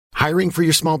Hiring for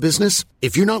your small business?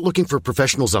 If you're not looking for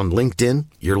professionals on LinkedIn,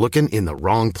 you're looking in the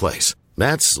wrong place.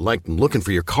 That's like looking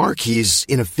for your car keys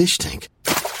in a fish tank.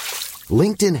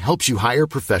 LinkedIn helps you hire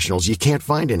professionals you can't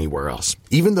find anywhere else,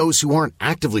 even those who aren't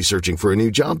actively searching for a new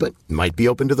job but might be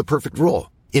open to the perfect role.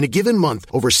 In a given month,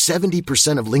 over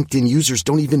 70% of LinkedIn users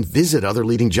don't even visit other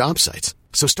leading job sites.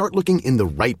 So start looking in the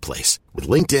right place. With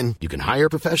LinkedIn, you can hire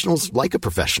professionals like a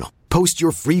professional. Post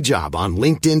your free job on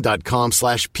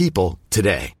linkedin.com/people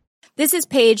today. This is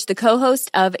Paige, the co-host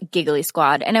of Giggly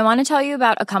Squad, and I want to tell you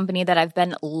about a company that I've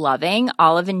been loving,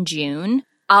 Olive & June.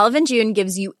 Olive & June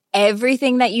gives you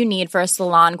everything that you need for a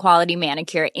salon-quality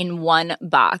manicure in one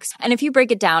box. And if you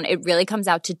break it down, it really comes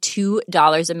out to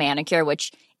 $2 a manicure,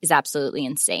 which is absolutely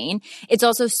insane. It's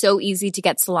also so easy to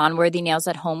get salon-worthy nails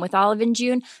at home with Olive &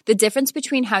 June. The difference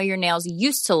between how your nails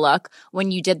used to look when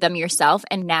you did them yourself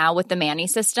and now with the Mani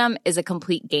system is a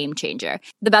complete game changer.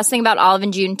 The best thing about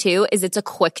Olive & June, too, is it's a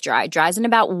quick dry. Dries in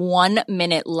about 1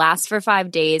 minute, lasts for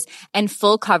 5 days, and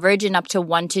full coverage in up to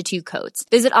 1 to 2 coats.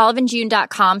 Visit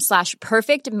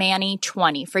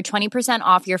oliveandjune.com/perfectmani20 for 20%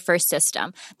 off your first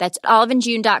system. That's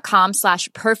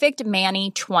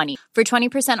oliveandjune.com/perfectmani20 for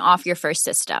 20% off your first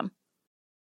system.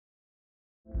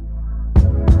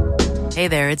 Hey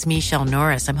there, it's Michelle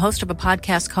Norris. I'm host of a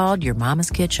podcast called Your Mama's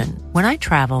Kitchen. When I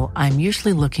travel, I'm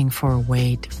usually looking for a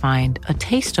way to find a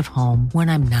taste of home when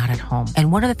I'm not at home.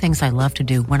 And one of the things I love to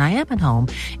do when I am at home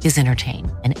is entertain.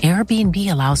 And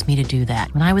Airbnb allows me to do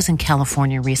that. When I was in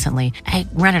California recently, I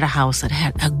rented a house that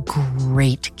had a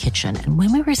great kitchen. And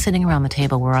when we were sitting around the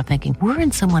table, we were all thinking, we're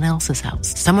in someone else's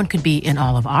house. Someone could be in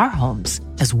all of our homes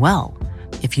as well.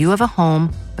 If you have a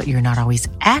home, but you're not always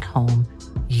at home,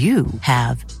 you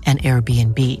have an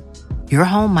Airbnb. Your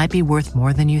home might be worth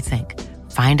more than you think.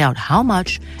 Find out how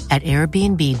much at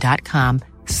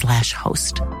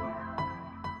airbnb.com/host.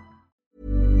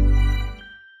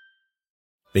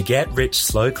 The Get Rich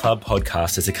Slow Club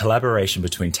podcast is a collaboration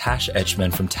between Tash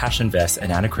Etchman from Tash Invest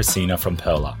and Anna Christina from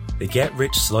Perla. The Get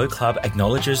Rich Slow Club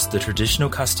acknowledges the traditional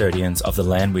custodians of the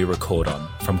land we record on.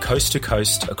 From coast to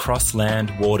coast, across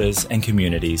land, waters, and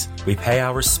communities, we pay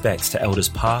our respects to elders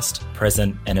past,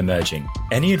 present, and emerging.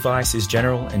 Any advice is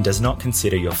general and does not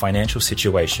consider your financial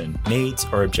situation, needs,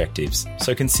 or objectives,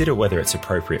 so consider whether it's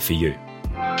appropriate for you.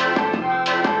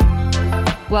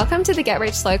 Welcome to the Get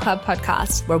Rich Slow Club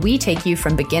podcast, where we take you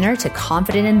from beginner to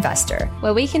confident investor,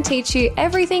 where we can teach you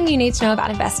everything you need to know about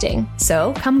investing.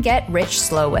 So come get rich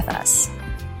slow with us.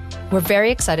 We're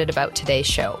very excited about today's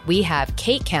show. We have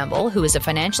Kate Campbell, who is a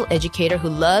financial educator who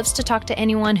loves to talk to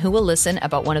anyone who will listen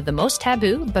about one of the most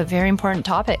taboo but very important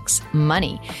topics,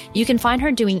 money. You can find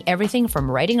her doing everything from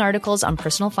writing articles on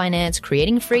personal finance,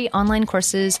 creating free online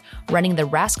courses, running the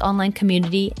Rask online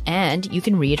community, and you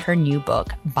can read her new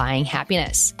book, Buying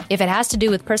Happiness. If it has to do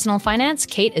with personal finance,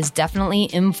 Kate is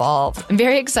definitely involved. I'm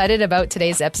very excited about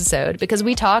today's episode because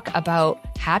we talk about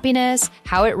happiness,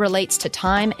 how it relates to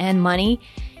time and money,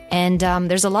 and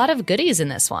there's a lot of goodies in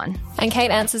this one. And Kate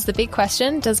answers the big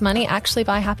question, does money actually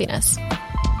buy happiness?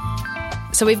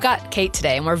 So we've got Kate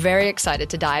today, and we're very excited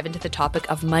to dive into the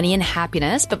topic of money and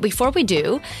happiness. But before we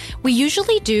do, we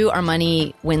usually do our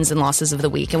money wins and losses of the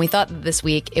week. And we thought that this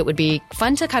week it would be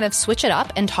fun to kind of switch it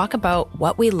up and talk about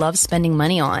what we love spending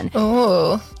money on.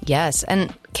 Oh. Yes.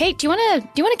 And Kate, do you want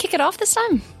to kick it off this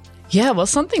time? Yeah, well,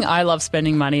 something I love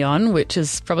spending money on, which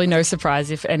is probably no surprise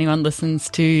if anyone listens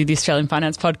to the Australian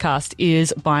Finance Podcast,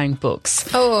 is buying books.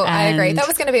 Oh, I agree. That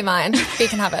was going to be mine. You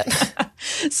can have it.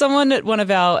 Someone at one of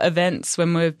our events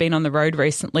when we've been on the road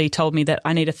recently told me that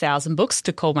I need 1,000 books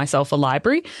to call myself a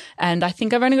library, and I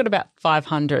think I've only got about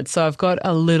 500, so I've got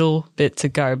a little bit to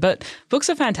go. But books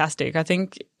are fantastic. I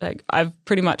think I've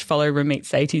pretty much followed Ramit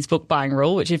Sethi's book buying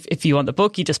rule, which if you want the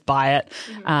book, you just buy it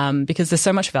because there's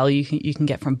so much value you can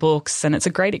get from books, and it's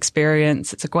a great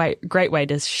experience. It's a great way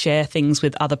to share things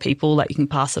with other people. Like you can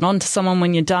pass it on to someone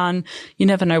when you're done. You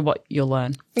never know what you'll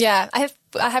learn. Yeah, I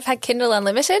have had Kindle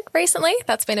Unlimited recently.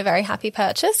 That's been a very happy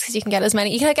purchase because you can get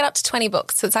you can get up to 20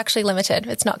 books. So it's actually limited.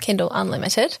 It's not Kindle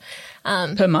Unlimited.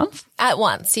 Per month? At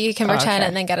once. So you can return it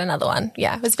and then get another one.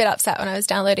 Yeah, I was a bit upset when I was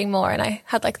downloading more and I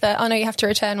had you have to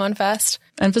return one first.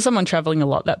 And for someone traveling a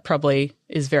lot, that probably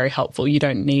is very helpful. You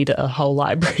don't need a whole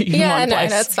library in one place.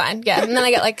 No, it's fine. Yeah. And then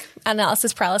I get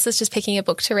analysis paralysis just picking a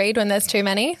book to read when there's too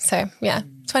many. So yeah,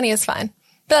 20 is fine.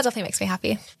 But that definitely makes me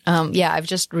happy. Yeah, I've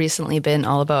just recently been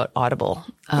all about Audible,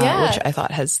 which I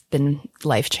thought has been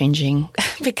life-changing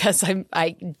because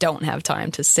I don't have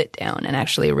time to sit down and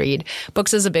actually read.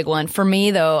 Books is a big one. For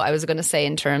me, though, I was going to say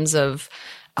in terms of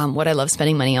what I love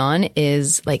spending money on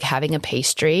is like having a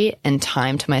pastry and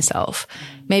time to myself.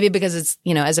 Maybe because it's,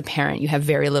 as a parent, you have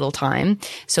very little time.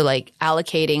 So like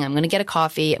allocating, I'm going to get a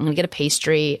coffee, I'm going to get a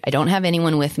pastry. I don't have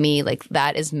anyone with me. Like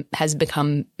that has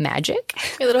become magic.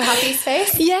 Your little happy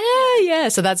space. Yeah.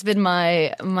 So that's been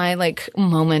my like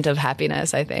moment of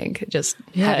happiness, I think. Just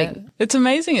having. It's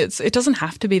amazing. It doesn't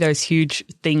have to be those huge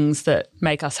things that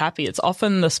make us happy. It's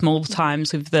often the small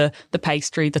times with the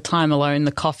pastry, the time alone,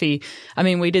 the coffee. I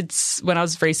mean, when I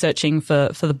was researching for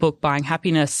the book Buying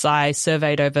Happiness, I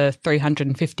surveyed over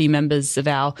 350 members of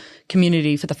our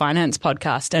community for the finance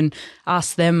podcast and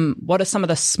asked them what are some of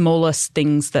the smallest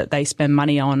things that they spend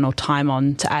money on or time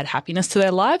on to add happiness to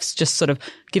their lives, just sort of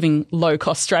giving low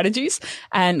cost strategies.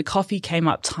 And coffee came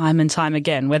up time and time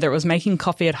again, whether it was making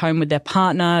coffee at home with their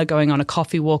partner, going on a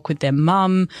coffee walk with their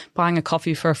mum, buying a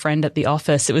coffee for a friend at the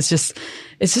office. It's just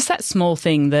that small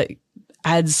thing that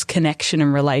adds connection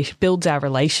and builds our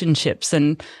relationships.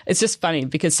 And it's just funny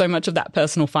because so much of that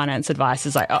personal finance advice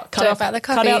is like, cut out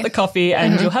the coffee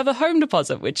and you'll have a home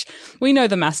deposit, which we know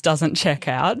the maths doesn't check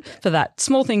out for that.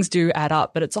 Small things do add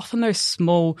up, but it's often those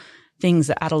small things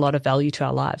that add a lot of value to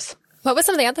our lives. What were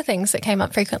some of the other things that came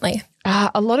up frequently?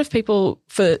 A lot of people,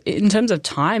 in terms of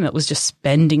time, it was just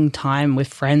spending time with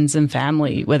friends and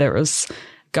family, whether it was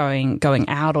going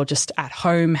out or just at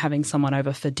home, having someone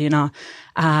over for dinner.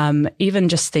 Even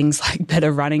just things like better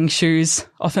running shoes.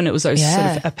 Often it was those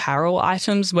sort of apparel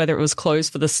items, whether it was clothes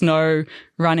for the snow,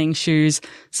 running shoes.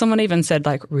 Someone even said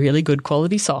like really good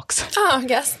quality socks. Oh,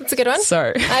 yes. That's a good one.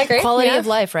 So I agree. Quality of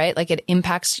life, right? Like it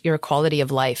impacts your quality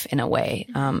of life in a way.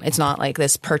 It's not like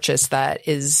this purchase that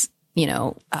is,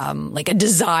 like a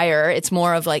desire. It's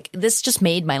more of like, this just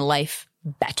made my life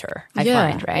better, I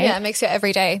find, right? Yeah, it makes your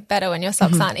everyday better when your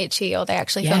socks aren't itchy or they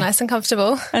actually feel nice and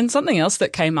comfortable. And something else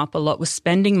that came up a lot was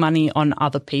spending money on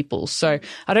other people. So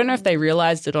I don't know if they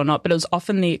realized it or not, but it was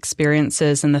often the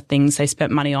experiences and the things they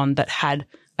spent money on that had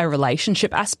a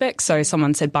relationship aspect. So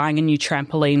someone said buying a new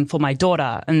trampoline for my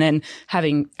daughter and then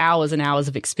having hours and hours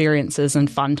of experiences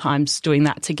and fun times doing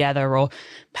that together, or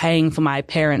paying for my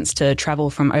parents to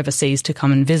travel from overseas to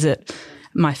come and visit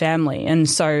my family. And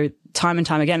so time and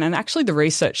time again, and actually the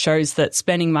research shows that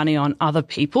spending money on other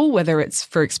people, whether it's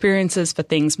for experiences, for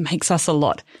things, makes us a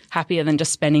lot happier than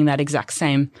just spending that exact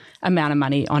same amount of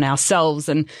money on ourselves.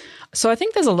 And so I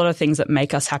think there's a lot of things that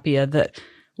make us happier that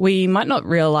we might not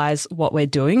realize what we're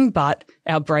doing, but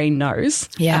our brain knows.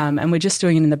 Yeah. And we're just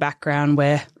doing it in the background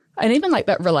and even like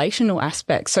that relational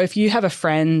aspect. So if you have a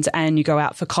friend and you go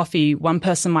out for coffee, one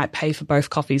person might pay for both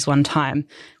coffees one time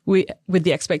with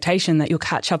the expectation that you'll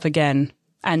catch up again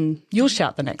and you'll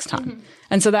shout the next time. Mm-hmm.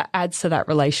 And so that adds to that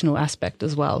relational aspect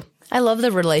as well. I love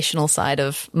the relational side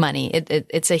of money.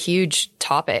 It's a huge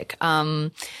topic.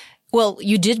 Well,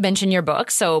 you did mention your book,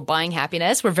 so Buying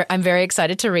Happiness. I'm very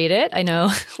excited to read it. I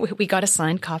know we got a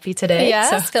signed copy today. Yeah,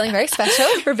 so it's feeling very special.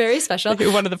 We're very special.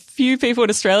 You're one of the few people in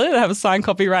Australia that have a signed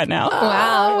copy right now.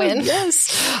 Wow, win.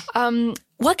 Yes.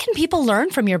 What can people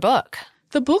learn from your book?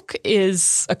 The book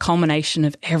is a culmination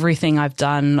of everything I've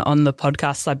done on the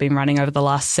podcasts I've been running over the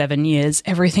last 7 years,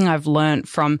 everything I've learned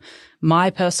from my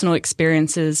personal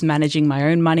experiences, managing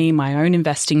my own money, my own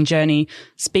investing journey,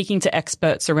 speaking to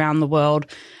experts around the world,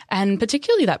 and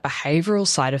particularly that behavioral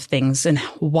side of things and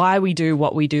why we do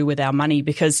what we do with our money,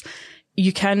 because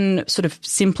you can sort of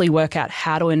simply work out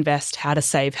how to invest, how to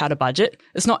save, how to budget.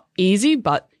 It's not easy,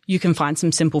 but you can find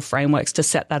some simple frameworks to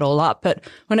set that all up. But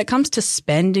when it comes to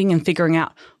spending and figuring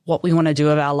out what we want to do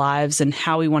with our lives and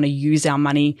how we want to use our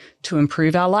money to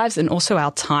improve our lives and also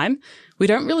our time, we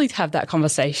don't really have that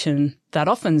conversation that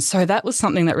often. So that was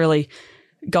something that really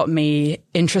got me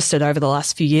interested over the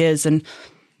last few years. And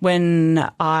when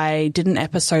I did an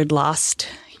episode last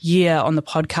year on the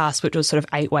podcast, which was sort of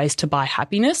 8 ways to buy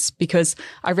happiness, because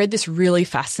I read this really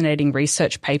fascinating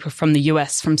research paper from the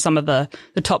US from some of the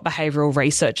top behavioral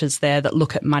researchers there that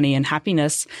look at money and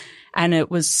happiness. And it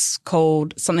was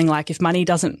called something like, if money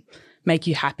doesn't make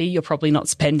you happy, you're probably not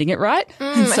spending it right.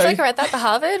 I feel like I read that, the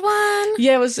Harvard one.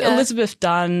 Yeah, it was Elizabeth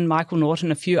Dunn, Michael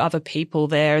Norton, a few other people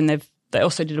there. And they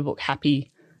also did a book, Happy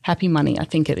Money, I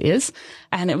think it is.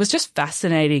 And it was just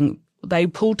fascinating. They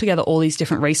pulled together all these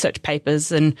different research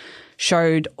papers and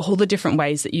showed all the different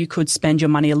ways that you could spend your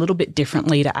money a little bit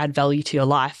differently to add value to your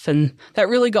life. And that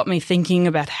really got me thinking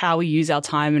about how we use our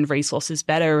time and resources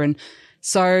better. And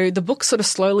so the book sort of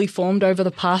slowly formed over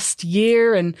the past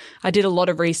year, and I did a lot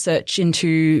of research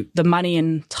into the money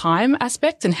and time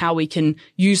aspect and how we can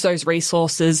use those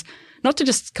resources, not to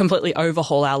just completely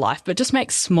overhaul our life, but just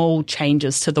make small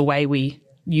changes to the way we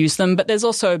use them. But there's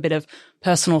also a bit of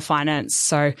personal finance,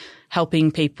 so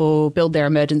helping people build their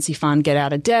emergency fund, get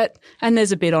out of debt. And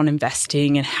there's a bit on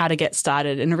investing and how to get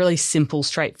started in a really simple,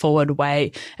 straightforward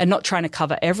way, and not trying to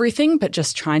cover everything, but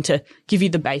just trying to give you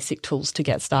the basic tools to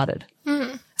get started.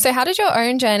 So how did your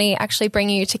own journey actually bring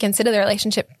you to consider the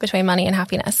relationship between money and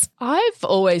happiness? I've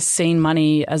always seen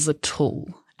money as a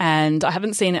tool, and I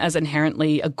haven't seen it as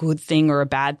inherently a good thing or a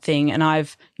bad thing. And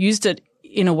I've used it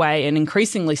in a way, and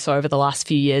increasingly so over the last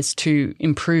few years, to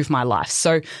improve my life.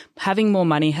 So having more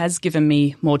money has given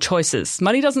me more choices.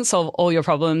 Money doesn't solve all your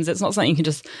problems. It's not something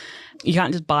you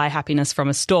can't just buy happiness from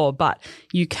a store, but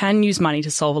you can use money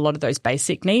to solve a lot of those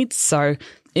basic needs. So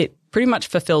it pretty much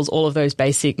fulfills all of those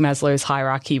basic Maslow's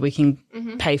hierarchy. We can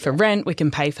pay for rent, we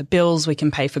can pay for bills, we can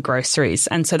pay for groceries.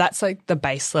 And so that's like the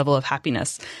base level of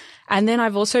happiness. And then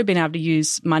I've also been able to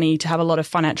use money to have a lot of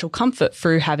financial comfort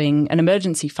through having an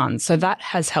emergency fund. So that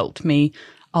has helped me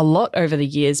a lot over the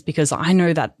years, because I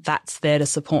know that that's there to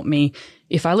support me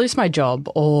if I lose my job,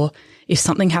 or if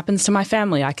something happens to my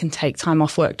family, I can take time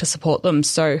off work to support them.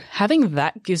 So having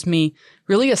that gives me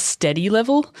really a steady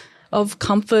level of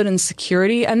comfort and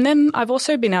security. And then I've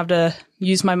also been able to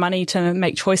use my money to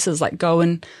make choices like go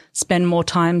and spend more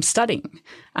time studying,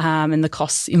 and the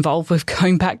costs involved with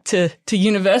going back to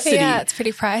university. Yeah, it's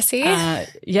pretty pricey.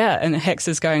 And HECS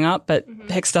is going up, but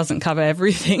HECS doesn't cover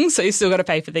everything. So you still got to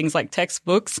pay for things like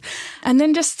textbooks. And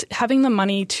then just having the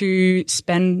money to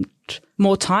spend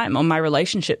more time on my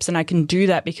relationships. And I can do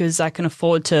that because I can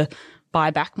afford to buy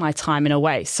back my time in a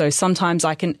way. So sometimes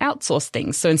I can outsource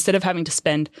things. So instead of having to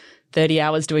spend 30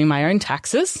 hours doing my own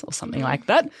taxes or something like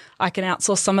that, I can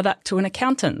outsource some of that to an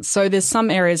accountant. So there's some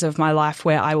areas of my life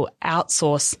where I will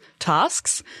outsource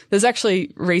tasks. There's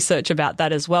actually research about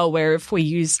that as well, where if we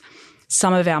use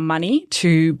some of our money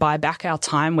to buy back our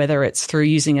time, whether it's through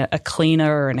using a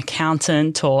cleaner or an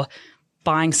accountant or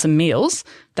buying some meals,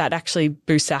 that actually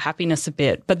boosts our happiness a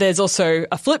bit. But there's also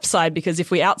a flip side, because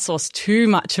if we outsource too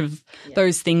much of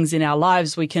those things in our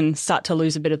lives, we can start to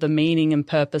lose a bit of the meaning and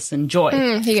purpose and joy.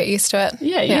 You get used to it.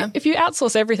 Yeah. If you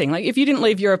outsource everything, like if you didn't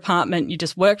leave your apartment, you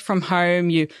just worked from home,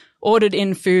 you ordered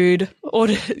in food,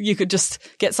 you could just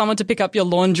get someone to pick up your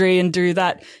laundry and do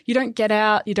that. You don't get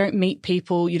out, you don't meet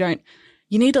people, you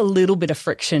need a little bit of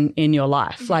friction in your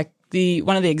life. Like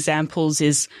one of the examples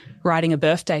is writing a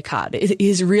birthday card. It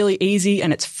is really easy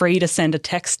and it's free to send a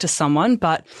text to someone,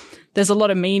 but there's a lot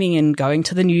of meaning in going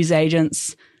to the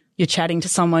newsagents. You're chatting to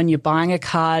someone, you're buying a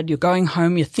card, you're going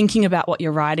home, you're thinking about what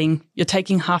you're writing, you're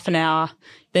taking half an hour,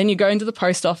 then you go into the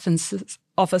post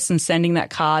office and sending that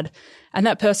card. And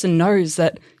that person knows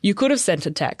that you could have sent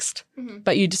a text,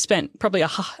 but you just spent probably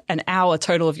an hour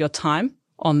total of your time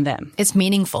on them. It's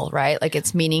meaningful, right? Like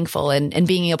it's meaningful, and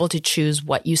being able to choose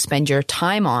what you spend your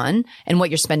time on and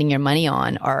what you're spending your money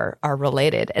on are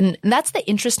related. And that's the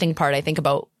interesting part, I think,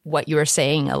 about what you were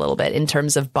saying a little bit in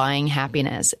terms of buying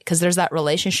happiness, because there's that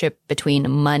relationship between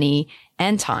money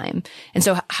and time. And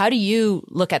so how do you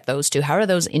look at those two? How are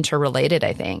those interrelated,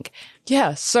 I think?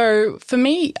 Yeah. So for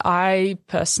me, I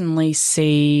personally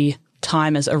see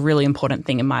time as a really important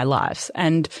thing in my life.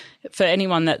 And for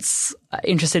anyone that's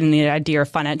interested in the idea of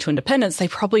financial independence, they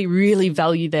probably really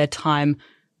value their time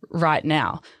right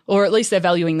now, or at least they're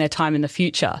valuing their time in the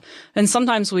future. And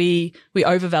sometimes we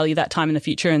overvalue that time in the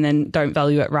future and then don't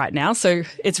value it right now. So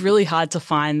it's really hard to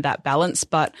find that balance.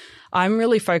 But I'm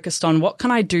really focused on what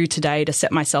can I do today to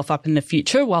set myself up in the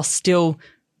future while still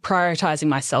prioritizing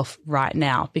myself right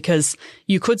now, because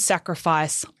you could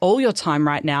sacrifice all your time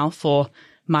right now for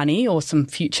money or some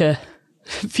future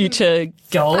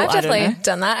goal. I've definitely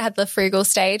done that. I had the frugal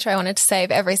stage where I wanted to save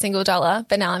every single dollar,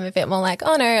 but now I'm a bit more like,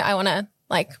 oh no,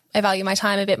 I value my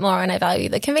time a bit more, and I value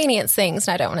the convenience things,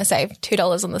 and I don't want to save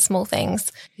 $2 on the small things.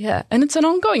 Yeah. And it's an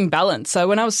ongoing balance. So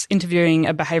when I was interviewing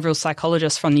a behavioral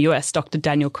psychologist from the US, Dr.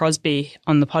 Daniel Crosby,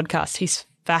 on the podcast, he's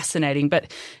fascinating,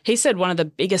 but he said one of the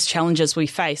biggest challenges we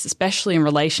face, especially in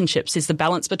relationships, is the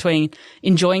balance between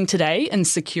enjoying today and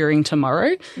securing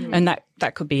tomorrow. And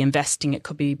that could be investing, it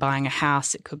could be buying a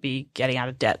house, it could be getting out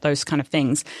of debt, those kind of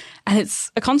things. And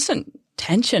it's a constant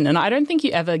tension. And I don't think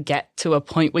you ever get to a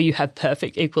point where you have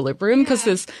perfect equilibrium, because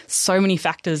there's so many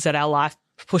factors that our life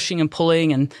pushing and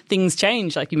pulling, and things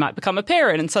change. Like you might become a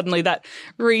parent and suddenly that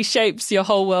reshapes your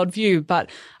whole worldview.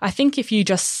 But I think if you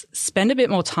just spend a bit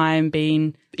more time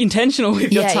being intentional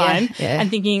with your time and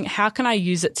thinking, how can I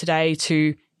use it today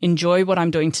to enjoy what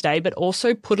I'm doing today, but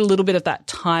also put a little bit of that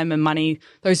time and money,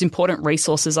 those important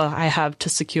resources I have, to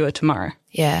secure tomorrow.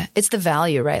 Yeah. It's the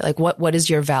value, right? Like what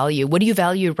is your value? What do you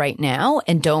value right now?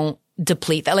 And don't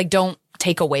deplete that. Like don't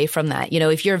take away from that. You know,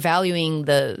 if you're valuing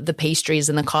the pastries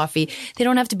and the coffee, they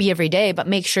don't have to be every day, but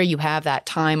make sure you have that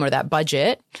time or that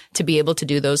budget to be able to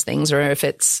do those things. Or if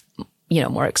it's, you know,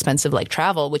 more expensive like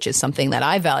travel, which is something that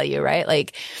I value, right?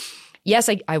 Like, yes,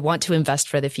 I want to invest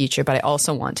for the future, but I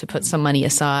also want to put some money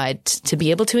aside to be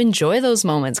able to enjoy those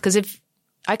moments. Because if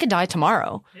I could die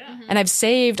tomorrow and I've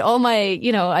saved all my,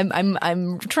 you know,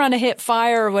 I'm trying to hit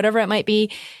fire or whatever it might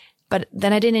be, but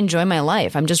then I didn't enjoy my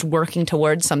life. I'm just working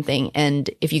towards something. And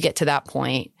if you get to that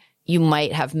point, you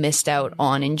might have missed out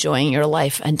on enjoying your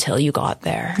life until you got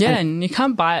there. Yeah. And you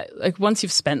can't buy it. Like once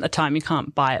you've spent the time, you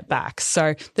can't buy it back.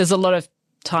 So there's a lot of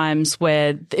times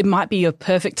where it might be a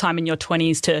perfect time in your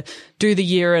 20s to do the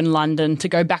year in London, to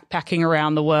go backpacking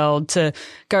around the world, to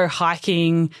go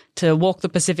hiking, to walk the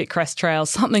Pacific Crest Trail,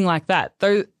 something like that.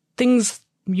 Those things,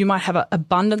 you might have an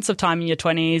abundance of time in your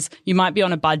 20s. You might be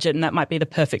on a budget and that might be the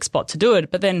perfect spot to do it.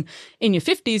 But then in your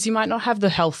 50s, you might not have the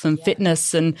health and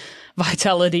fitness and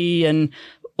vitality and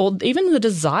or even the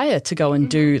desire to go and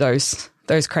do those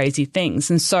crazy things.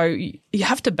 And so you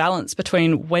have to balance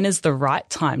between when is the right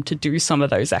time to do some of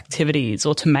those activities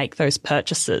or to make those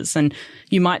purchases. And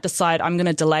you might decide, I'm going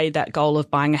to delay that goal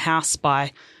of buying a house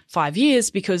by 5 years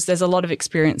because there's a lot of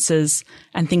experiences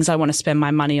and things I want to spend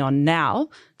my money on now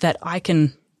that I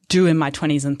can do in my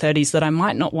 20s and 30s that I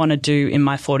might not want to do in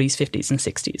my 40s, 50s and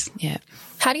 60s. Yeah.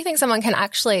 How do you think someone can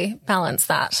actually balance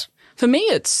that? For me,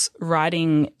 it's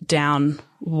writing down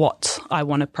what I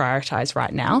want to prioritize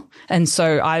right now. And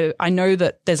so I know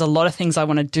that there's a lot of things I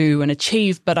want to do and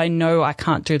achieve, but I know I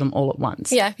can't do them all at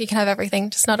once. Yeah, you can have everything,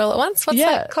 just not all at once. What's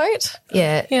that quote?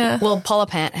 Yeah. Well, Paula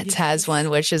Pant has one,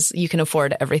 which is you can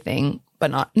afford everything,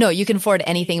 you can afford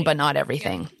anything, but not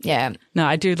everything. Yeah. No,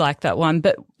 I do like that one.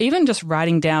 But even just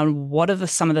writing down what are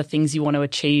some of the things you want to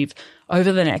achieve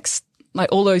over the next,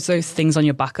 like all those things on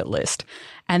your bucket list,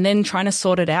 and then trying to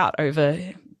sort it out over,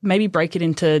 maybe break it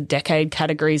into decade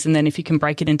categories. And then if you can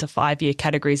break it into 5-year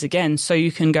categories again, so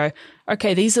you can go,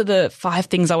 okay, these are the 5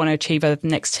 things I want to achieve over the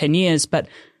next 10 years, but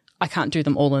I can't do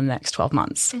them all in the next 12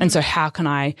 months. Mm-hmm. And so how can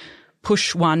I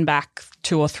push one back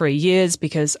 2 or 3 years?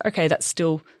 Because, okay, that's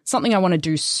still something I want to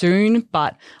do soon,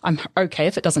 but I'm okay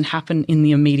if it doesn't happen in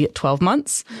the immediate 12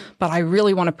 months, but I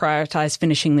really want to prioritize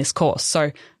finishing this course.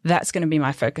 So that's going to be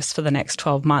my focus for the next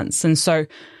 12 months. And so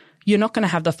you're not going to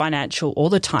have the financial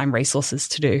or the time resources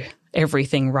to do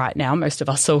everything right now. Most of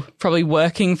us are probably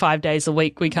working 5 days a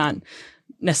week. We can't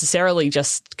necessarily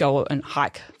just go and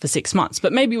hike for 6 months,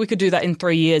 but maybe we could do that in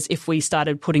 3 years if we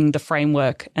started putting the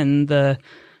framework and the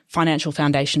financial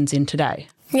foundations in today.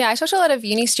 Yeah, I talk to a lot of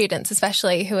uni students,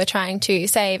 especially who are trying to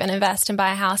save and invest and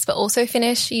buy a house, but also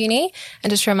finish uni, and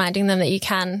just reminding them that you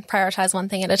can prioritize one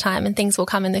thing at a time and things will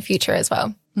come in the future as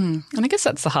well. And I guess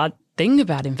that's the hard thing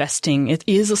about investing. It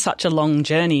is such a long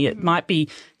journey. It might be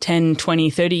 10, 20,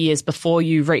 30 years before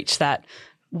you reach that,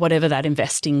 whatever that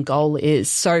investing goal is.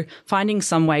 So finding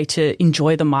some way to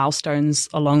enjoy the milestones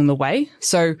along the way.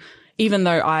 So even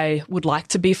though I would like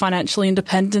to be financially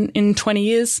independent in 20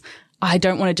 years, I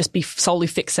don't want to just be solely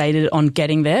fixated on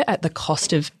getting there at the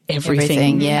cost of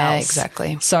everything Yeah, else.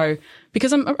 exactly. So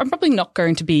because I'm probably not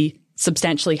going to be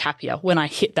substantially happier when I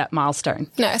hit that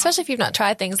milestone. No, especially if you've not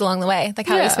tried things along the way. Like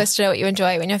how are you supposed to know what you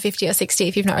enjoy when you're 50 or 60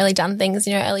 if you've not really done things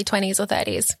in your early 20s or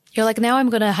 30s? You're like, now I'm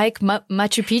going to hike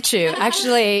Machu Picchu.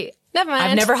 Actually, never mind.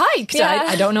 I've never hiked. Yeah.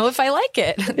 I don't know if I like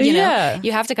it. You know,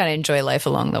 you have to kind of enjoy life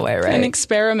along the way, right? And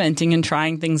experimenting and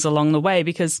trying things along the way,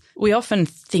 because we often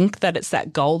think that it's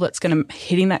that goal that's going to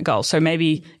hitting that goal. So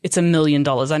maybe it's $1 million.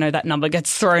 I know that number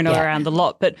gets thrown around a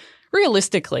lot, but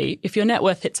realistically, if your net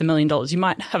worth hits $1 million, you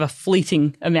might have a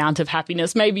fleeting amount of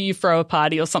happiness. Maybe you throw a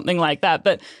party or something like that,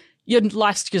 but your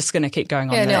life's just going to keep going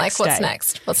on. Yeah, and you're like, next what's day.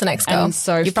 next? What's the next goal? And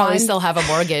so you probably still have a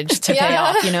mortgage to pay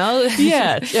off, you know?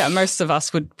 yeah, most of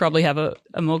us would probably have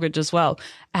a mortgage as well.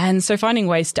 And so finding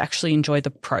ways to actually enjoy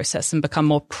the process and become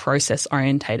more process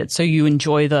orientated. So you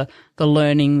enjoy the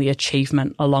learning, the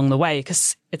achievement along the way,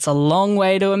 because it's a long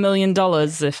way to $1 million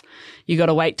if you got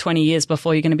to wait 20 years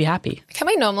before you're going to be happy. Can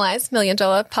we normalize $1 million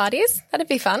parties? That'd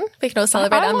be fun. We could all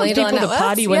celebrate our $1 million net worths. I want people to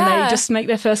party when they just make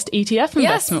their first ETF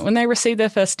investment, when they receive their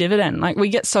first dividend. Like we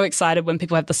get so excited when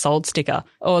people have the sold sticker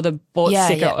or the bought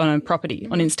sticker on a property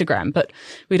on Instagram, but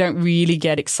we don't really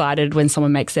get excited when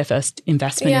someone makes their first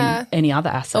investment in any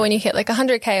other asset. Or when you hit like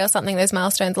 100K or something, those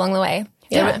milestones along the way.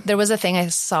 Yeah. There was a thing I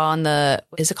saw on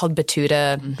is it called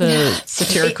Batuta? The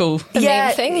satirical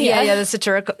meme thing?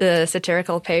 The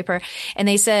satirical paper. And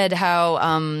they said how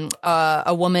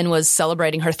a woman was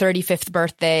celebrating her 35th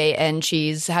birthday and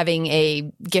she's having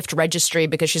a gift registry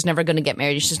because she's never going to get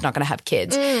married. She's not going to have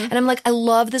kids. And I'm like, I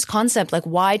love this concept. Like,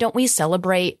 why don't we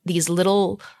celebrate these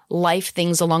little life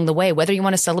things along the way, whether you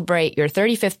want to celebrate your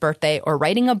 35th birthday or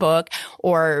writing a book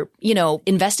or,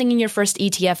 investing in your first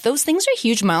ETF. Those things are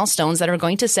huge milestones that are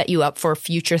going to set you up for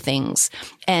future things.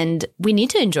 And we need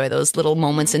to enjoy those little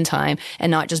moments in time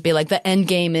and not just be like, the end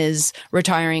game is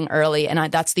retiring early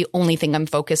and that's the only thing I'm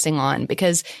focusing on.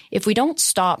 Because if we don't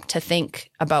stop to think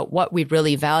about what we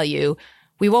really value,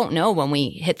 we won't know when we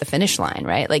hit the finish line,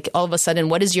 right? Like all of a sudden,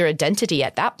 what is your identity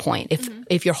at that point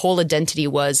if your whole identity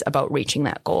was about reaching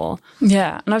that goal?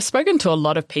 Yeah. And I've spoken to a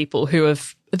lot of people who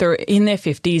they're in their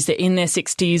 50s, they're in their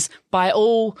 60s. By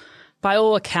all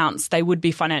accounts, they would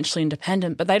be financially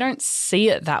independent, but they don't see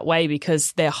it that way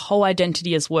because their whole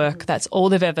identity is work. That's all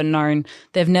they've ever known.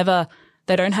 They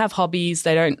don't have hobbies.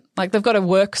 They've got a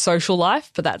work social life,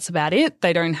 but that's about it.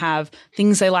 They don't have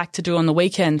things they like to do on the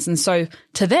weekends. And so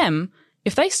to them,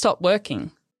 if they stop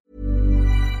working.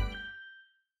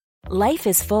 Life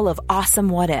is full of awesome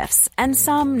what-ifs, and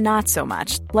some not so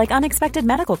much, like unexpected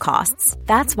medical costs.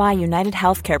 That's why United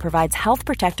Healthcare provides Health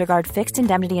Protector Guard fixed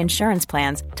indemnity insurance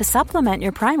plans to supplement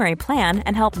your primary plan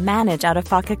and help manage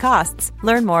out-of-pocket costs.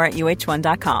 Learn more at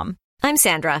uh1.com. I'm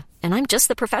Sandra, and I'm just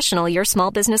the professional your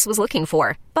small business was looking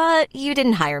for. But you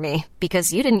didn't hire me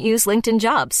because you didn't use LinkedIn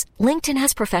Jobs. LinkedIn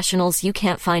has professionals you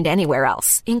can't find anywhere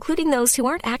else, including those who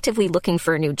aren't actively looking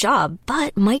for a new job,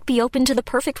 but might be open to the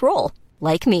perfect role,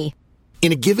 like me.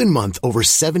 In a given month, over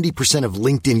 70% of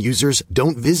LinkedIn users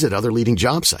don't visit other leading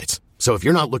job sites. So if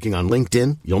you're not looking on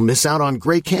LinkedIn, you'll miss out on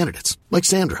great candidates like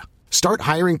Sandra. Start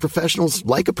hiring professionals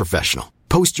like a professional.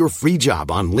 Post your free job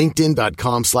on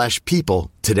linkedin.com/people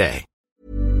today.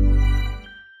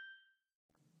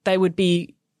 They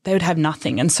would have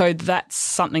nothing. And so that's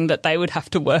something that they would have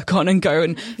to work on and go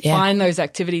and find those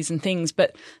activities and things.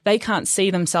 But they can't see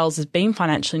themselves as being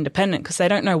financially independent because they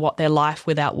don't know what their life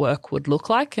without work would look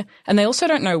like. And they also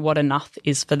don't know what enough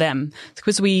is for them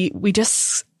because we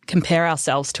just compare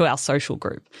ourselves to our social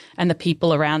group and the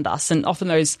people around us and often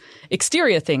those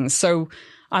exterior things. So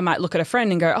I might look at a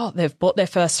friend and go, oh, they've bought their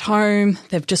first home.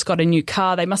 They've just got a new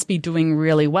car. They must be doing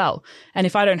really well. And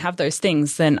if I don't have those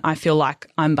things, then I feel like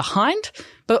I'm behind.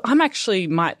 But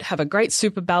might have a great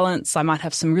super balance. I might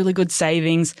have some really good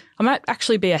savings. I might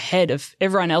actually be ahead of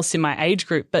everyone else in my age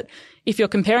group. But if you're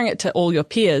comparing it to all your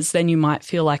peers, then you might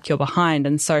feel like you're behind.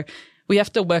 And so we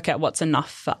have to work out what's enough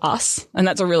for us. And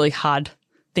that's a really hard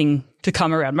thing to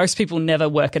come around. Most people never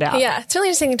work it out. Yeah, it's really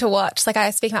interesting to watch. Like I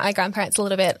speak about my grandparents a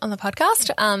little bit on the podcast.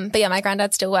 But yeah, my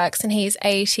granddad still works and he's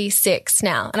 86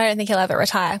 now. And I don't think he'll ever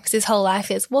retire because his whole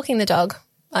life is walking the dog,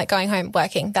 like going home,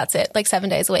 working. That's it, like 7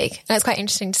 days a week. And it's quite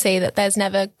interesting to see that there's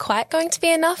never quite going to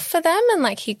be enough for them. And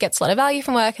like he gets a lot of value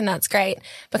from work and that's great.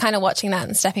 But kind of watching that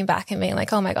and stepping back and being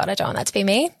like, oh my God, I don't want that to be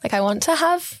me. Like I want to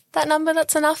have that number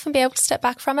that's enough and be able to step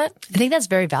back from it. I think that's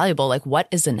very valuable. Like what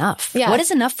is enough? Yeah. What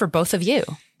is enough for both of you?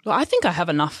 Well, I think I have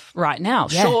enough right now.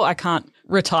 Yeah. Sure, I can't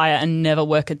retire and never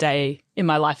work a day in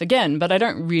my life again, but I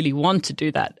don't really want to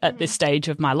do that at this stage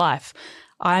of my life.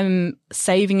 I'm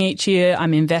saving each year.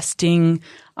 I'm investing.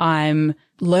 I'm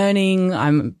learning.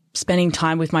 I'm spending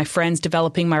time with my friends,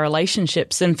 developing my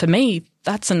relationships. And for me,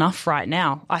 that's enough right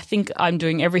now. I think I'm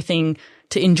doing everything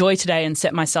to enjoy today and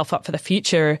set myself up for the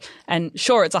future. And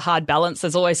sure, it's a hard balance.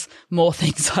 There's always more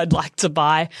things I'd like to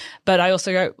buy. But I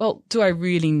also go, well, do I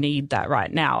really need that right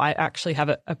now? I actually have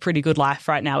a pretty good life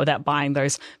right now without buying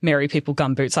those Merry People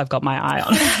gumboots I've got my eye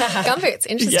on. Gumboots,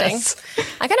 interesting. Yes.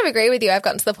 I kind of agree with you. I've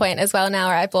gotten to the point as well now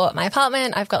where I bought my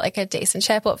apartment. I've got like a decent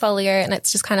share portfolio and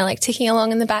it's just kind of like ticking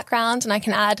along in the background and I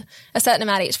can add a certain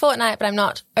amount each fortnight, but I'm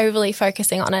not overly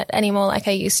focusing on it anymore like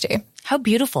I used to. How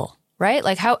beautiful. Right?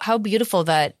 Like how beautiful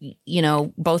that,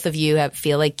 both of you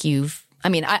feel like you've,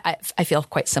 I feel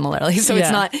quite similarly. So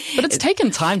it's not. But it's taken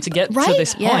time to get to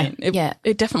this point.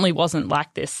 It definitely wasn't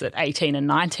like this at 18 and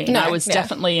 19. No, I was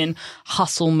definitely in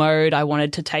hustle mode.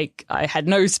 I had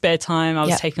no spare time. I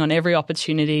was taking on every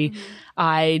opportunity. Mm-hmm.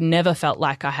 I never felt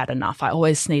like I had enough. I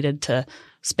always needed to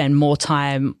spend more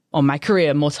time on my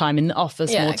career, more time in the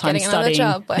office, more time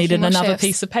studying, needed another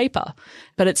piece of paper.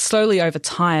 But it's slowly over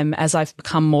time as I've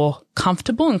become more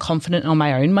comfortable and confident on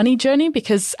my own money journey,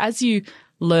 because as you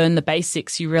learn the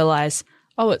basics, you realize,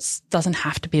 it doesn't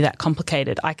have to be that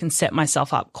complicated. I can set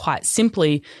myself up quite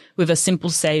simply with a simple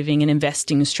saving and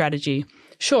investing strategy.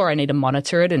 Sure, I need to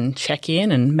monitor it and check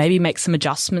in and maybe make some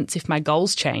adjustments if my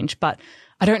goals change, but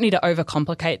I don't need to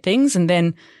overcomplicate things. And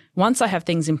then once I have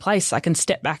things in place, I can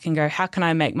step back and go, how can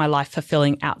I make my life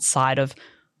fulfilling outside of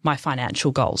my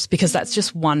financial goals, because that's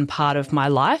just one part of my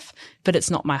life, but it's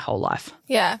not my whole life.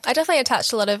 Yeah, I definitely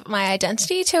attached a lot of my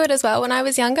identity to it as well when I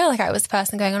was younger. Like I was the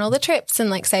person going on all the trips and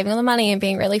like saving all the money and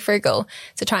being really frugal.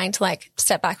 So trying to like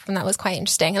step back from that was quite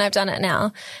interesting, and I've done it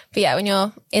now. But yeah, when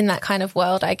you're in that kind of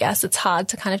world, I guess it's hard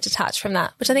to kind of detach from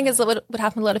that, which I think is what would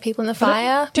happen to a lot of people in the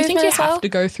fire. Do you think you as well. have to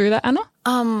go through that, Anna?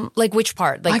 Like which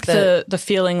part? Like the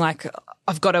feeling like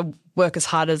I've got to work as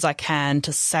hard as I can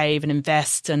to save and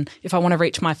invest. And if I want to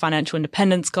reach my financial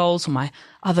independence goals or my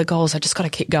other goals, I just got to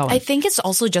keep going. I think it's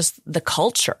also just the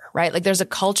culture, right? Like there's a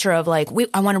culture of like,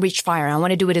 I want to reach fire. I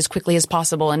want to do it as quickly as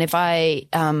possible. And if I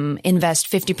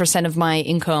invest 50% of my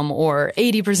income or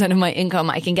 80% of my income,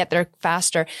 I can get there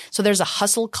faster. So there's a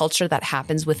hustle culture that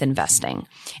happens with investing.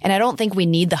 And I don't think we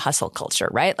need the hustle culture,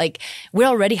 right? Like we're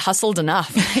already hustled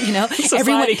enough, you know?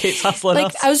 Society keeps hustling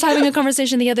us. I was having a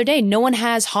conversation the other day. No one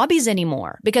has hobbies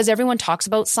anymore because everyone talks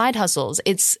about side hustles.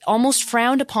 It's almost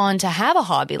frowned upon to have a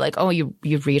hobby. Like, oh, you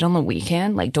read on the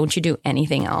weekend? Like, don't you do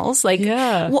anything else? Like,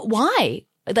 why?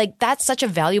 Like, that's such a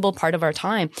valuable part of our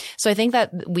time. So I think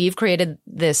that we've created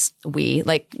this,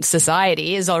 like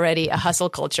society is already a hustle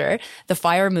culture. The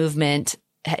FIRE movement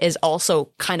is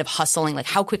also kind of hustling. Like,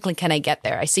 how quickly can I get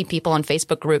there? I see people on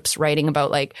Facebook groups writing about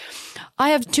like, I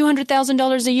have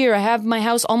 $200,000 a year. I have my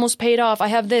house almost paid off. I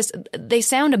have this. They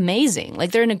sound amazing.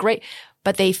 Like they're in a great,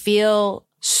 but they feel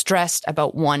stressed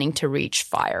about wanting to reach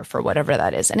fire for whatever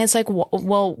that is. And it's like,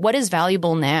 well, what is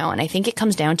valuable now? And I think it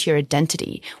comes down to your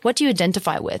identity. What do you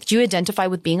identify with? Do you identify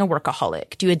with being a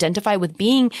workaholic? Do you identify with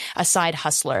being a side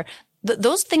hustler?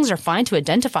 Those things are fine to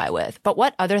identify with, but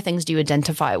what other things do you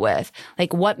identify with?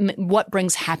 Like what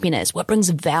brings happiness? What brings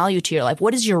value to your life?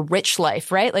 What is your rich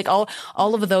life, right? Like all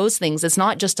of those things. It's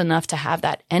not just enough to have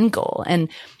that end goal. And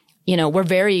you know, we're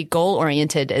very goal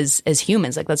oriented as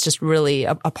humans. Like that's just really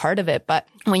a part of it. But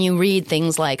when you read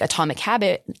things like Atomic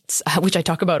Habits, which I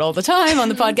talk about all the time on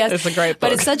the podcast, it's a great book.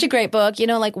 But it's such a great book. You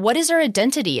know, like what is our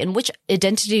identity and which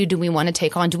identity do we want to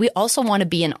take on? Do we also want to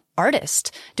be an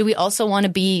artist? Do we also want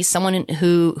to be someone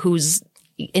who's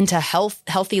into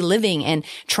healthy living and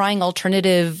trying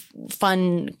alternative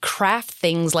fun craft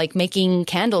things like making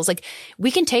candles? Like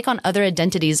we can take on other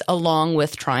identities along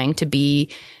with trying to be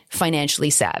financially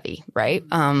savvy, right?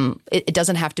 It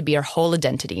doesn't have to be our whole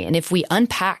identity. And if we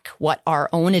unpack what our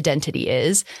own identity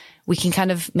is, we can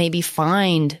kind of maybe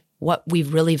find what we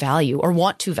really value or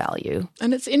want to value.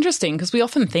 And it's interesting because we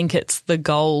often think it's the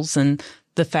goals and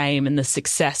the fame and the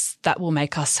success that will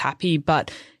make us happy,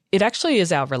 but it actually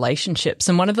is our relationships.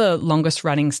 And one of the longest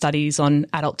running studies on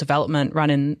adult development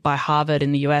run by Harvard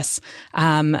in the US,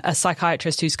 a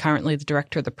psychiatrist who's currently the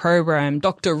director of the program,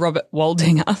 Dr. Robert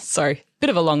Waldinger, sorry, bit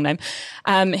of a long name,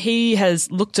 he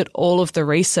has looked at all of the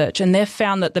research and they've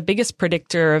found that the biggest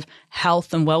predictor of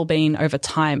health and well-being over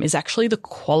time is actually the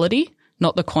quality,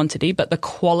 not the quantity, but the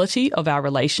quality of our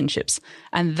relationships.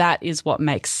 And that is what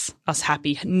makes us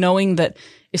happy, knowing that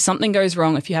if something goes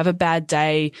wrong, if you have a bad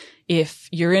day, if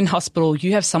you're in hospital,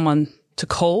 you have someone to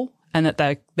call and that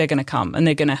they're going to come and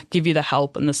they're going to give you the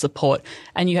help and the support,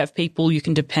 and you have people you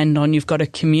can depend on. You've got a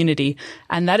community,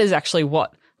 and that is actually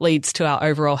what leads to our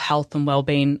overall health and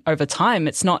well-being over time.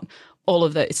 It's not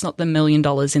it's not the $1 million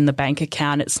in the bank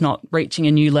account. It's not reaching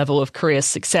a new level of career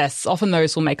success. Often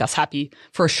those will make us happy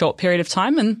for a short period of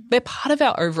time and they're part of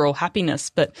our overall happiness.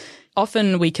 But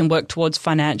often we can work towards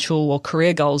financial or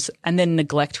career goals and then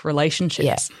neglect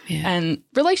relationships. Yeah. And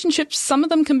relationships, some of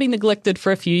them can be neglected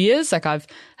for a few years. Like I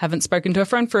haven't spoken to a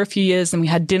friend for a few years and we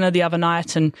had dinner the other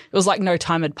night and it was like no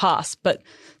time had passed. But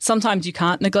sometimes you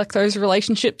can't neglect those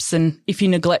relationships. And if you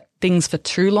neglect things for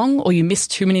too long or you miss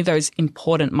too many of those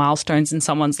important milestones in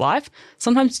someone's life,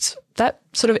 sometimes that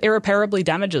sort of irreparably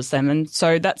damages them. And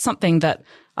so that's something that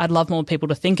I'd love more people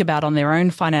to think about on their own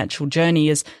financial journey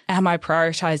is, am I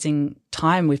prioritizing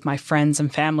time with my friends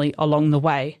and family along the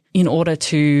way in order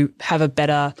to have a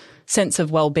better sense of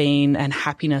well-being and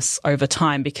happiness over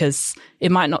time? Because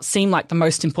it might not seem like the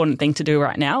most important thing to do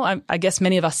right now. I guess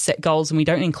many of us set goals and we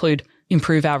don't include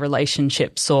improve our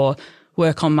relationships or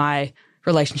work on my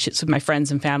relationships with my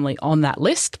friends and family on that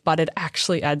list, but it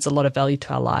actually adds a lot of value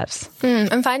to our lives.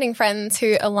 And finding friends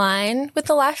who align with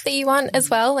the life that you want as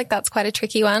well, like that's quite a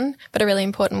tricky one, but a really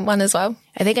important one as well.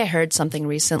 I think I heard something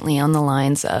recently on the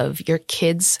lines of your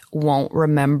kids won't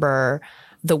remember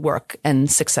the work and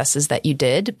successes that you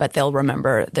did, but they'll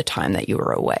remember the time that you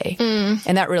were away.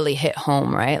 And that really hit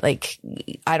home, right? Like,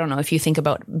 I don't know if you think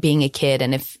about being a kid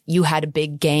and if you had a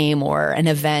big game or an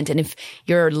event and if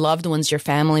your loved ones, your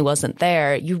family wasn't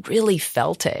there, you really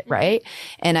felt it, right?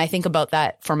 And I think about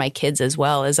that for my kids as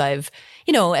well, as I've,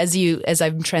 you know, as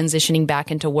I'm transitioning back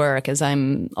into work, as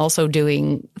I'm also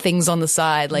doing things on the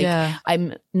side, like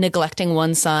I'm neglecting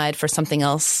one side for something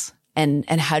else. And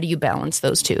how do you balance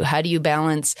those two? How do you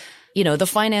balance, you know, the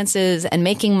finances and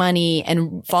making money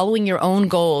and following your own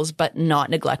goals, but not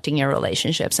neglecting your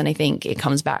relationships? And I think it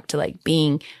comes back to like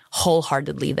being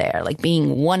wholeheartedly there, like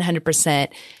being 100%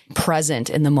 present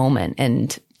in the moment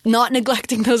and not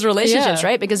neglecting those relationships,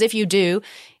 right? Because if you do,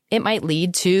 it might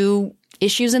lead to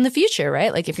issues in the future,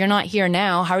 right? Like if you're not here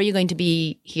now, how are you going to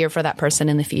be here for that person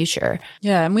in the future?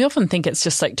 Yeah. And we often think it's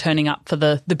just like turning up for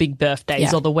the big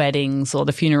birthdays or the weddings or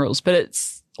the funerals, but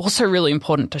it's also really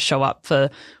important to show up for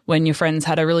when your friends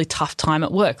had a really tough time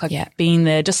at work, like being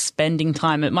there, just spending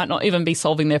time. It might not even be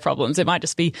solving their problems. It might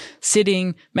just be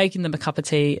sitting, making them a cup of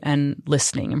tea and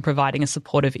listening and providing a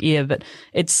supportive ear. But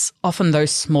it's often those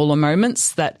smaller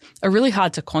moments that are really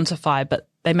hard to quantify, but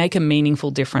they make a meaningful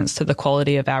difference to the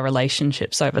quality of our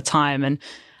relationships over time. And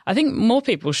I think more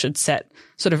people should set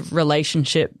sort of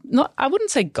relationship, I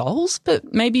wouldn't say goals,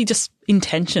 but maybe just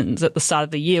intentions at the start of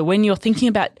the year when you're thinking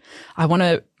about, I want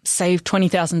to save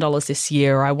 $20,000 this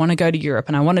year, or I want to go to Europe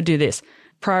and I want to do this.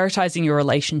 Prioritizing your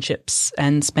relationships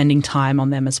and spending time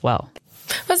on them as well.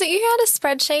 Was it you who had a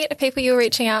spreadsheet of people you were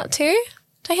reaching out to?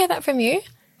 Did I hear that from you?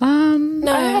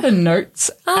 No. I had a notes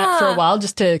app for a while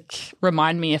just to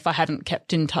remind me if I hadn't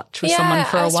kept in touch with someone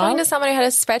for a while. I was talking to someone who had a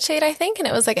spreadsheet, I think, and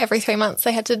it was like every 3 months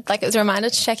they had to, like, it was a reminder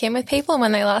to check in with people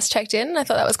when they last checked in. I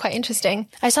thought that was quite interesting.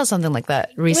 I saw something like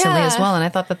that recently as well, and I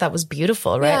thought that was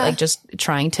beautiful, right? Like just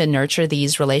trying to nurture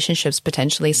these relationships,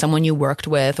 potentially someone you worked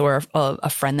with or a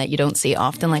friend that you don't see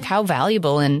often. Like how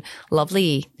valuable and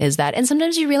lovely is that? And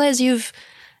sometimes you realize you've,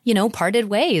 you know, parted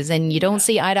ways and you don't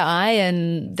see eye to eye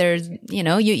and there's, you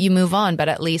know, you move on, but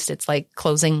at least it's like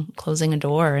closing a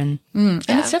door. And and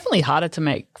it's definitely harder to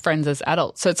make friends as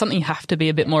adults. So it's something you have to be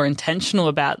a bit more intentional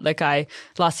about. Like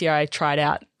last year I tried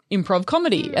out improv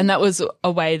comedy and that was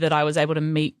a way that I was able to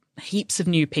meet heaps of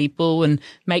new people and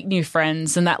make new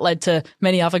friends. And that led to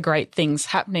many other great things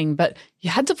happening, but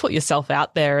you had to put yourself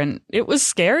out there and it was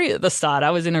scary at the start. I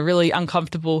was in a really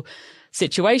uncomfortable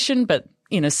situation, but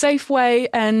in a safe way,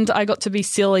 and I got to be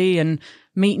silly and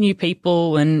meet new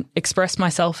people and express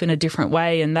myself in a different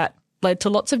way, and that led to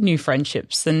lots of new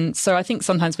friendships. And so I think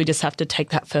sometimes we just have to take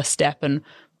that first step and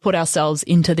put ourselves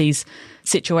into these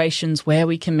situations where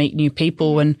we can meet new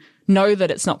people and know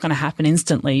that it's not going to happen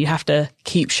instantly. You have to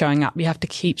keep showing up. You have to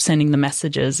keep sending the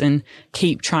messages and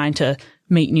keep trying to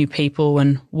meet new people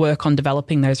and work on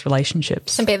developing those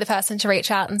relationships. And be the person to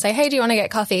reach out and say, hey, do you want to get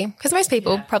coffee? Because most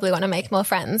people probably want to make more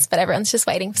friends, but everyone's just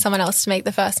waiting for someone else to make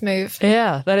the first move.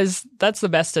 Yeah, that's the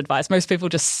best advice. Most people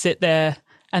just sit there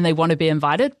and they want to be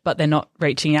invited, but they're not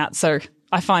reaching out. So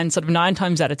I find sort of 9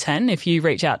 times out of 10, if you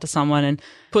reach out to someone and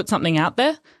put something out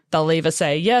there, they'll either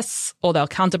say yes or they'll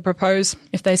counter propose.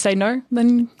 If they say no,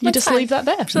 then you just leave that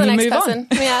there. To the next person.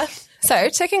 Yeah. So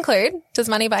to conclude, does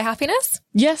money buy happiness?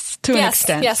 Yes, to an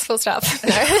extent. Yes, full stop.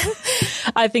 No.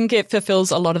 I think it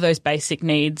fulfills a lot of those basic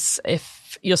needs.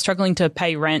 If you're struggling to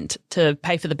pay rent, to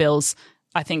pay for the bills,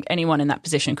 I think anyone in that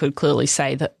position could clearly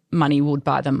say that money would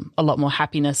buy them a lot more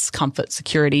happiness, comfort,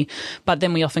 security. But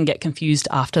then we often get confused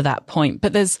after that point.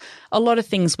 But there's a lot of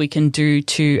things we can do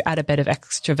to add a bit of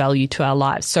extra value to our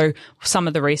lives. So some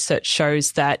of the research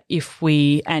shows that if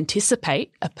we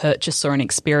anticipate a purchase or an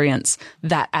experience,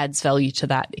 that adds value to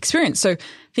that experience. So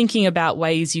thinking about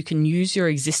ways you can use your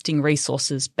existing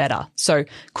resources better. So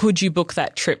could you book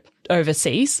that trip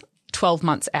overseas 12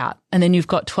 months out, and then you've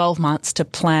got 12 months to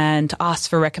plan, to ask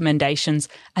for recommendations,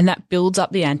 and that builds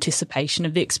up the anticipation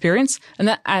of the experience, and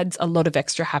that adds a lot of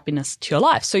extra happiness to your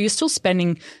life. So you're still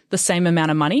spending the same amount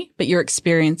of money, but you're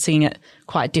experiencing it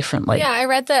quite differently. Yeah, I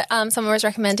read that someone was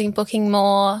recommending booking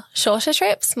more shorter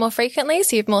trips more frequently,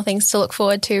 so you have more things to look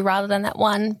forward to rather than that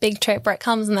one big trip where it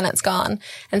comes and then it's gone,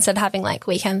 instead of having like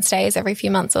weekend stays every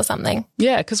few months or something.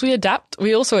 Yeah, because we adapt.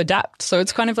 We also adapt. So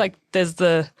it's kind of like there's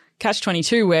the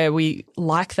catch-22 where we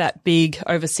like that big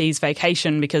overseas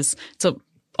vacation because it's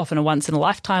often a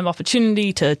once-in-a-lifetime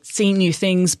opportunity to see new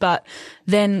things. But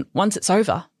then once it's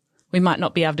over, we might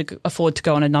not be able to afford to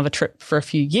go on another trip for a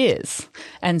few years.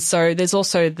 And so there's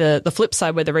also the flip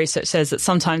side where the research says that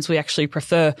sometimes we actually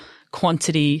prefer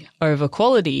quantity over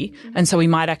quality. And so we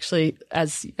might actually,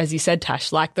 as you said,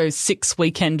 Tash, like those 6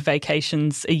 weekend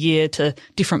vacations a year to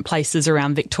different places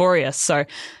around Victoria. So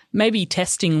maybe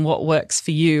testing what works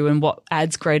for you and what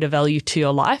adds greater value to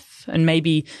your life. And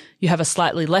maybe you have a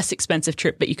slightly less expensive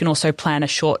trip, but you can also plan a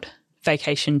short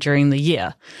vacation during the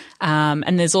year.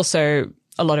 And there's also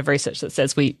a lot of research that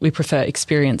says we prefer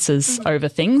experiences over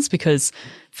things, because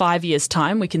 5 years'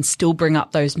 time, we can still bring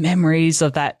up those memories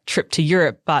of that trip to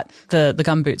Europe, but the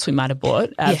gumboots we might have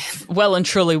bought have well and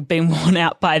truly been worn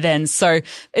out by then. So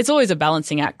it's always a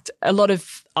balancing act. A lot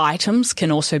of items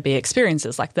can also be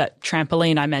experiences, like that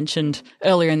trampoline I mentioned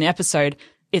earlier in the episode.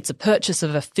 It's a purchase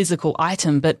of a physical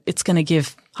item, but it's going to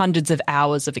give hundreds of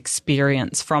hours of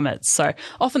experience from it. So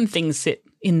often things sit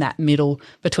in that middle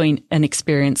between an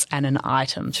experience and an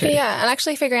item too. Yeah, and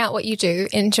actually figuring out what you do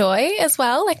enjoy as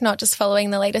well, like not just following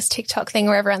the latest TikTok thing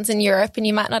where everyone's in Europe and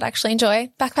you might not actually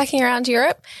enjoy backpacking around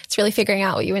Europe. It's really figuring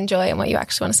out what you enjoy and what you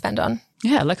actually want to spend on.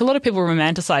 Yeah, like a lot of people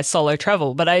romanticize solo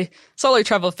travel, but I solo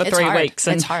traveled for 3 weeks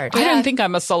and it's hard. I don't think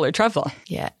I'm a solo traveler.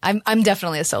 Yeah, I'm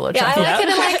definitely a solo Yeah, traveler.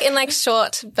 I like it in like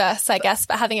short bursts, I guess,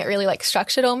 but having it really like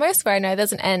structured almost, where I know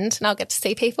there's an end and I'll get to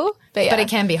see people. But it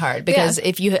can be hard because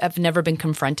if you have never been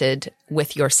confronted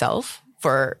with yourself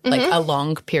for like a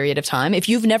long period of time, if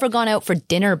you've never gone out for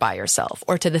dinner by yourself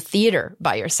or to the theater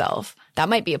by yourself, that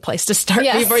might be a place to start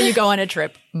before you go on a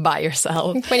trip by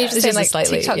yourself. When you've just seen like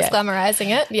TikToks glamorizing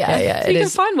it. Yeah. So you can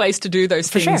find ways to do those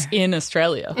things in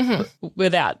Australia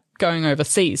without going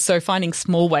overseas. So finding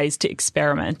small ways to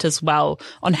experiment as well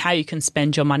on how you can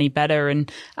spend your money better.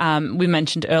 And we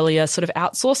mentioned earlier sort of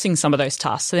outsourcing some of those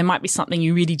tasks. So there might be something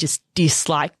you really just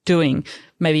dislike doing.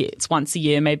 Maybe it's once a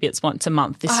year, maybe it's once a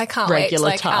month. This I can't regular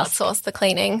wait to task. outsource the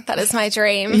cleaning. That is my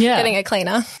dream, getting a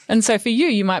cleaner. And so for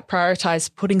you might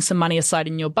prioritize putting some money aside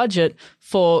in your budget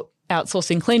for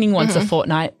outsourcing cleaning once a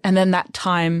fortnight, and then that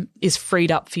time is freed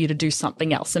up for you to do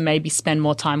something else and maybe spend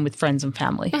more time with friends and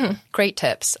family. Great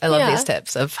tips. I love these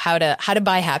tips of how to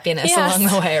buy happiness along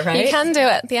the way, right? You can do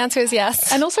it. The answer is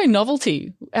yes. And also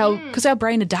novelty, because our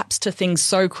brain adapts to things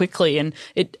so quickly, and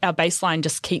our baseline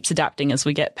just keeps adapting as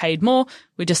we get paid more.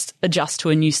 We just adjust to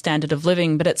a new standard of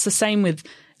living. But it's the same with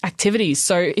activities.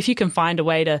 So if you can find a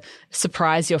way to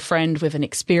surprise your friend with an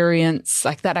experience,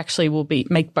 like that actually will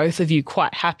make both of you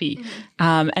quite happy.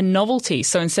 And novelty.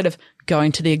 So instead of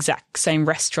going to the exact same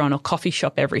restaurant or coffee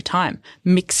shop every time,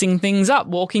 mixing things up,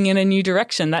 walking in a new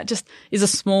direction, that just is a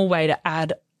small way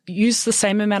to use the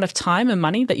same amount of time and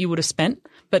money that you would have spent,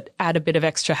 but add a bit of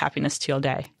extra happiness to your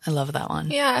day. I love that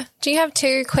one. Yeah. Do you have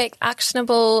 2 quick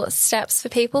actionable steps for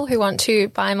people who want to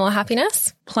buy more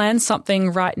happiness? Plan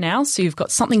something right now so you've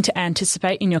got something to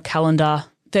anticipate in your calendar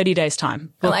 30 days'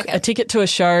 time. Book a ticket to a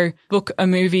show, book a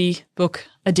movie, book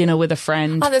a dinner with a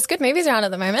friend. Oh, there's good movies around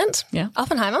at the moment. Yeah.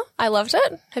 Oppenheimer. I loved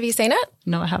it. Have you seen it?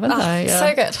 No, I haven't.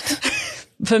 So good.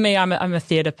 For me, I'm a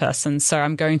theatre person, so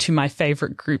I'm going to my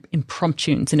favourite group,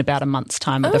 Impromptunes, in about a month's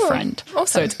time with a friend. Awesome.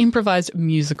 So it's improvised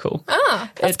musical.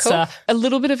 That's it's cool. A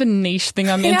little bit of a niche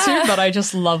thing I'm into, but I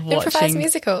just love watching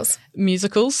improvised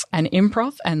musicals and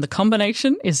improv, and the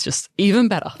combination is just even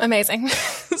better. Amazing.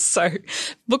 So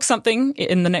book something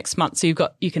in the next month so you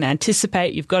can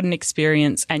anticipate, you've got an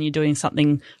experience, and you're doing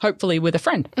something hopefully with a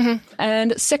friend.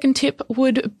 And second tip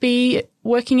would be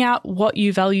working out what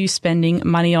you value spending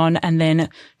money on, and then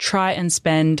try and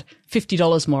spend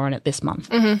 $50 more on it this month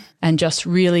and just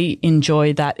really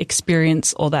enjoy that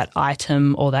experience or that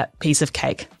item or that piece of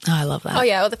cake. Oh, I love that. Oh,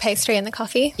 yeah. Or the pastry and the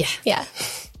coffee. Yeah.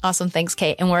 Awesome. Thanks,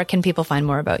 Kate. And where can people find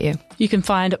more about you? You can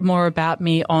find more about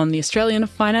me on the Australian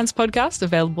Finance Podcast,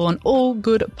 available on all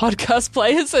good podcast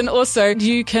players. And also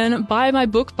you can buy my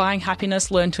book, Buying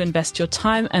Happiness, Learn to Invest Your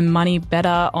Time and Money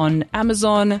Better, on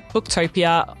Amazon,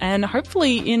 Booktopia, and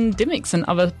hopefully in Dymocks and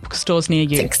other bookstores near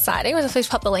you. It's exciting. We'll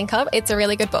just pop the link up. It's a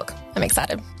really good book. I'm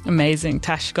excited. Amazing.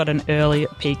 Tash got an early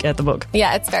peek at the book.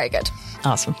 Yeah, it's very good.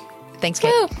 Awesome. Thanks,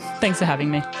 Kate. Woo. Thanks for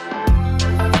having me.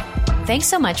 Thanks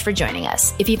so much for joining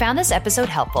us. If you found this episode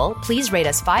helpful, please rate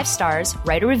us 5 stars,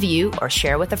 write a review, or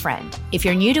share with a friend. If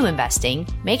you're new to investing,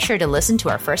 make sure to listen to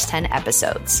our first 10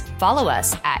 episodes. Follow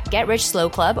us at Get Rich Slow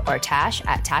Club or Tash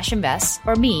at Tash Invests,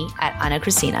 or me at Ana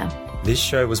Cristina. This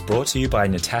show was brought to you by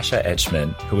Natasha Etchman,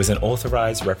 who is an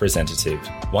authorised representative,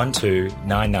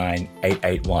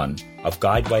 1299881 of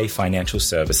Guideway Financial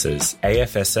Services,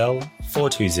 AFSL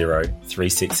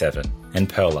 420367, and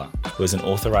Perla, who is an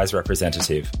authorised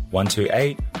representative,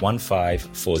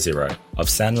 1281540 of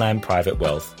Sanlam Private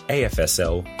Wealth,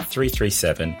 AFSL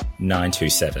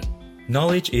 337927.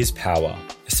 Knowledge is power,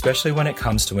 especially when it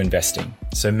comes to investing.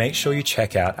 So make sure you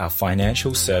check out our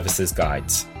financial services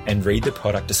guides and read the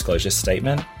product disclosure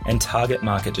statement and target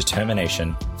market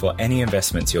determination for any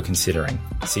investments you're considering.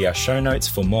 See our show notes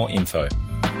for more info.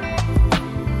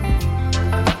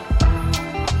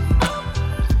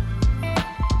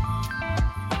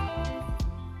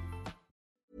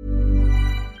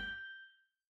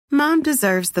 Mom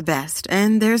deserves the best,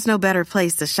 and there's no better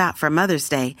place to shop for Mother's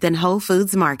Day than Whole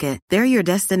Foods Market. They're your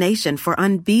destination for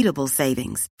unbeatable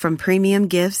savings, from premium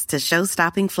gifts to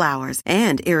show-stopping flowers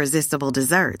and irresistible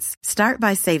desserts. Start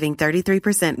by saving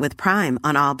 33% with Prime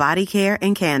on all body care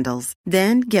and candles.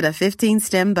 Then get a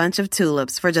 15-stem bunch of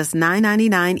tulips for just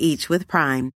 $9.99 each with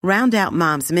Prime. Round out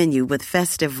Mom's menu with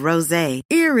festive rosé,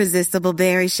 irresistible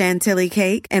berry chantilly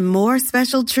cake, and more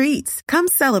special treats. Come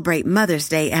celebrate Mother's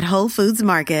Day at Whole Foods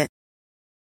Market.